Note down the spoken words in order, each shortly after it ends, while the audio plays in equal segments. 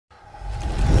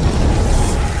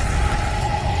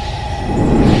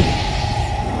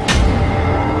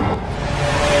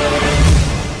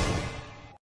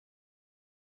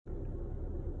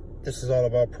This is all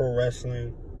about pro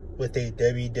wrestling with a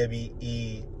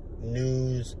WWE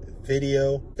news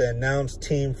video. The announced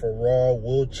team for Raw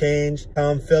will change.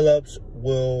 Tom Phillips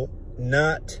will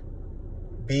not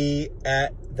be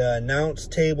at the announce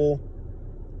table.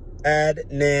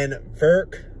 Adnan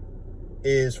Virk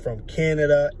is from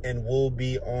Canada and will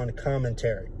be on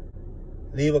commentary.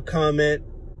 Leave a comment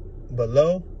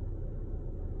below.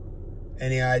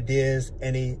 Any ideas,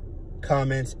 any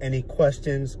comments, any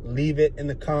questions, leave it in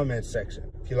the comments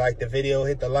section. If you like the video,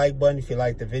 hit the like button. If you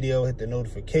like the video, hit the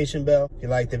notification bell. If you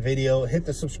like the video, hit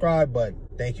the subscribe button.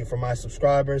 Thank you for my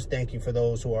subscribers. Thank you for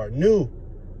those who are new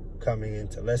coming in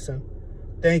to listen.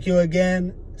 Thank you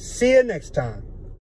again. See you next time.